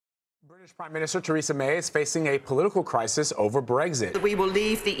British Prime Minister Theresa May is facing a political crisis over Brexit. We will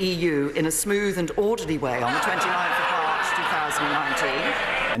leave the EU in a smooth and orderly way on the 29th of March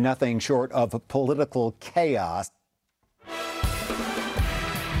 2019. Nothing short of political chaos.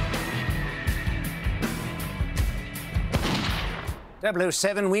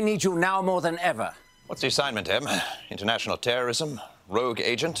 .007, we need you now more than ever. What's the assignment, M? International terrorism, rogue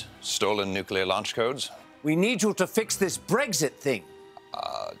agent, stolen nuclear launch codes? We need you to fix this Brexit thing.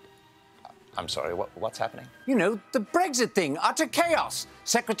 I'm sorry, what's happening? You know, the Brexit thing. Utter chaos.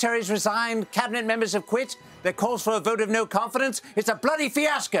 Secretaries resigned, cabinet members have quit. There calls for a vote of no confidence. It's a bloody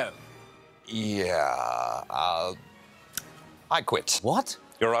fiasco. Yeah, I quit. What?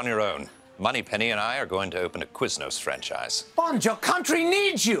 You're on your own. Moneypenny and I are going to open a Quiznos franchise. Bond, your country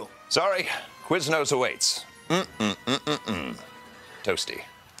needs you. Sorry, Quiznos awaits. Toasty.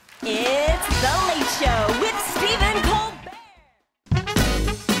 It's The Late Show with Stephen Colbert.